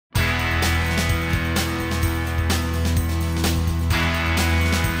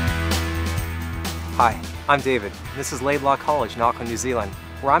Hi, I'm David. This is Laidlaw College in Auckland, New Zealand,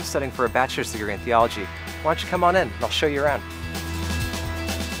 where I'm studying for a bachelor's degree in theology. Why don't you come on in and I'll show you around.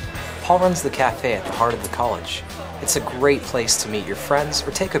 Paul runs the cafe at the heart of the college. It's a great place to meet your friends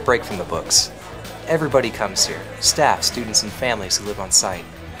or take a break from the books. Everybody comes here, staff, students, and families who live on site.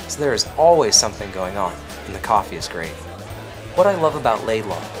 So there is always something going on, and the coffee is great. What I love about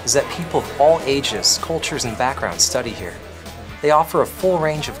Laidlaw is that people of all ages, cultures, and backgrounds study here. They offer a full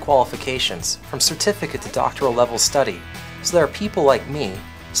range of qualifications, from certificate to doctoral level study, so there are people like me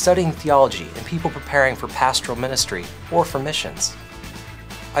studying theology and people preparing for pastoral ministry or for missions.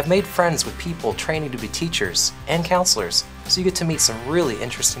 I've made friends with people training to be teachers and counselors, so you get to meet some really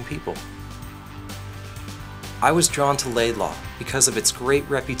interesting people. I was drawn to Laidlaw because of its great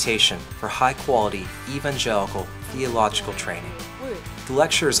reputation for high-quality, evangelical, theological training. The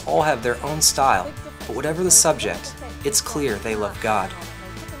lecturers all have their own style, but whatever the subject, it's clear they love God.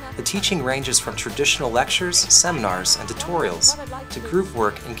 The teaching ranges from traditional lectures, seminars, and tutorials to group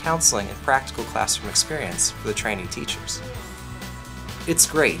work and counseling and practical classroom experience for the training teachers. It's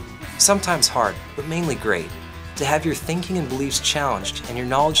great, sometimes hard, but mainly great, to have your thinking and beliefs challenged and your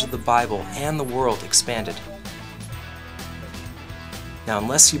knowledge of the Bible and the world expanded. Now,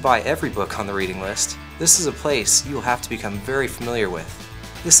 unless you buy every book on the reading list, this is a place you'll have to become very familiar with.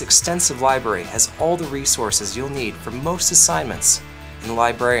 This extensive library has all the resources you'll need for most assignments, and the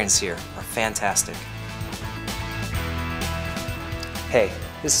librarians here are fantastic. Hey,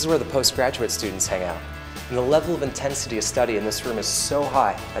 this is where the postgraduate students hang out, and the level of intensity of study in this room is so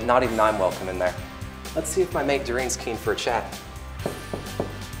high that not even I'm welcome in there. Let's see if my mate Doreen's keen for a chat.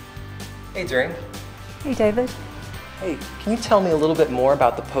 Hey Doreen. Hey David. Hey, can you tell me a little bit more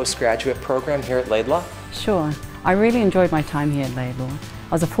about the postgraduate program here at Laidlaw? Sure. I really enjoyed my time here at Laidlaw.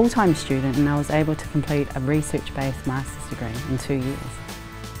 I was a full-time student and I was able to complete a research-based master's degree in 2 years.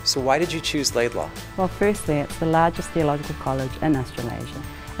 So why did you choose Laidlaw? Well, firstly, it's the largest theological college in Australasia,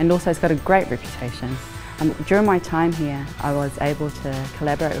 and also it's got a great reputation. During my time here, I was able to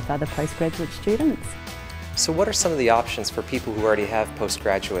collaborate with other postgraduate students. So what are some of the options for people who already have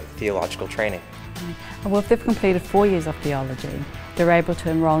postgraduate theological training? Well, if they've completed 4 years of theology, they're able to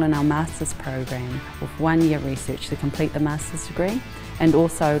enrol in our master's program with 1 year research to complete the master's degree, and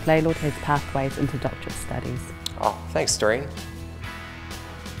also Laidlaw has pathways into doctorate studies. Oh, thanks Doreen.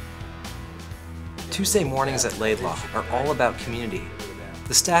 Tuesday mornings at Laidlaw are all about community.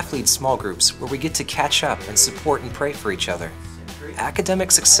 The staff leads small groups where we get to catch up and support and pray for each other. Academic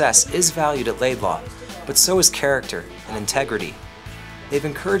success is valued at Laidlaw, but so is character and integrity. They've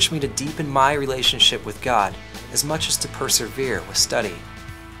encouraged me to deepen my relationship with God as much as to persevere with study.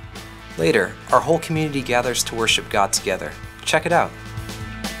 Later, our whole community gathers to worship God together. Check it out.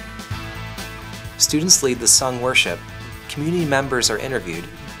 Students lead the sung worship, community members are interviewed,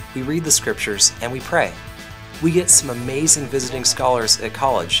 we read the scriptures, and we pray. We get some amazing visiting scholars at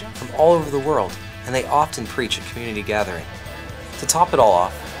college from all over the world, and they often preach at community gathering. To top it all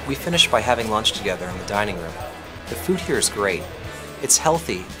off, we finish by having lunch together in the dining room. The food here is great. It's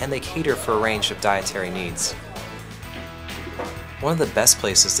healthy, and they cater for a range of dietary needs. One of the best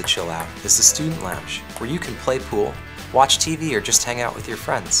places to chill out is the student lounge, where you can play pool, watch TV, or just hang out with your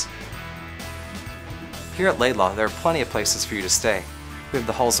friends. Here at Laidlaw, there are plenty of places for you to stay. We have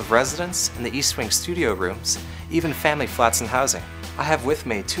the halls of residence and the East Wing studio rooms, even family flats and housing. I have with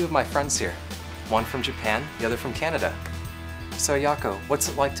me 2 of my friends here, one from Japan, the other from Canada. So Yako, what's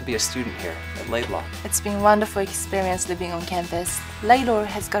it like to be a student here at Laidlaw? It's been a wonderful experience living on campus. Laidlaw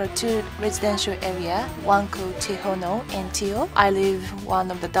has got 2 residential areas, one called Tihono and Teo. I live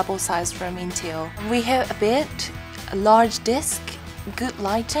one of the double-sized room in Teo. We have a bed, a large desk, good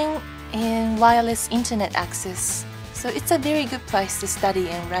lighting, and wireless internet access. So it's a very good place to study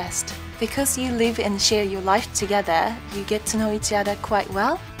and rest. Because you live and share your life together, you get to know each other quite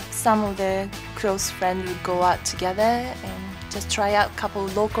well. Some of the close friends would go out together and just try out a couple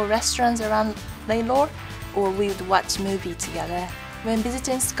local restaurants around Laidlaw, or we would watch a movie together. When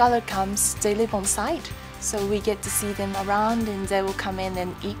visiting scholar comes, they live on site, so we get to see them around and they will come in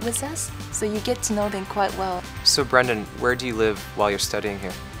and eat with us, so you get to know them quite well. So Brendan, where do you live while you're studying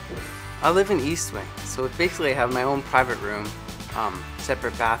here? I live in East Wing, so basically I have my own private room,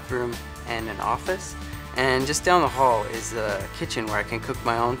 separate bathroom, and an office. And just down the hall is a kitchen where I can cook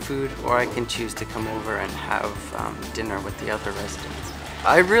my own food, or I can choose to come over and have dinner with the other residents.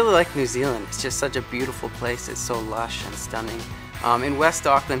 I really like New Zealand. It's just such a beautiful place. It's so lush and stunning. In West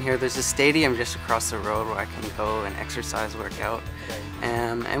Auckland here, there's a stadium just across the road where I can go and exercise, work out.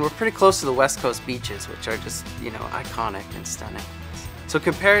 And we're pretty close to the West Coast beaches, which are just, iconic and stunning. So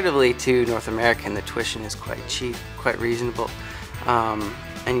comparatively to North American, the tuition is quite cheap, quite reasonable.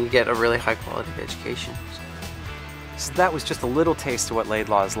 and you get a really high quality education. So that was just a little taste of what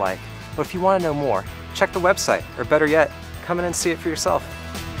Laidlaw is like. But if you want to know more, check the website, or better yet, come in and see it for yourself.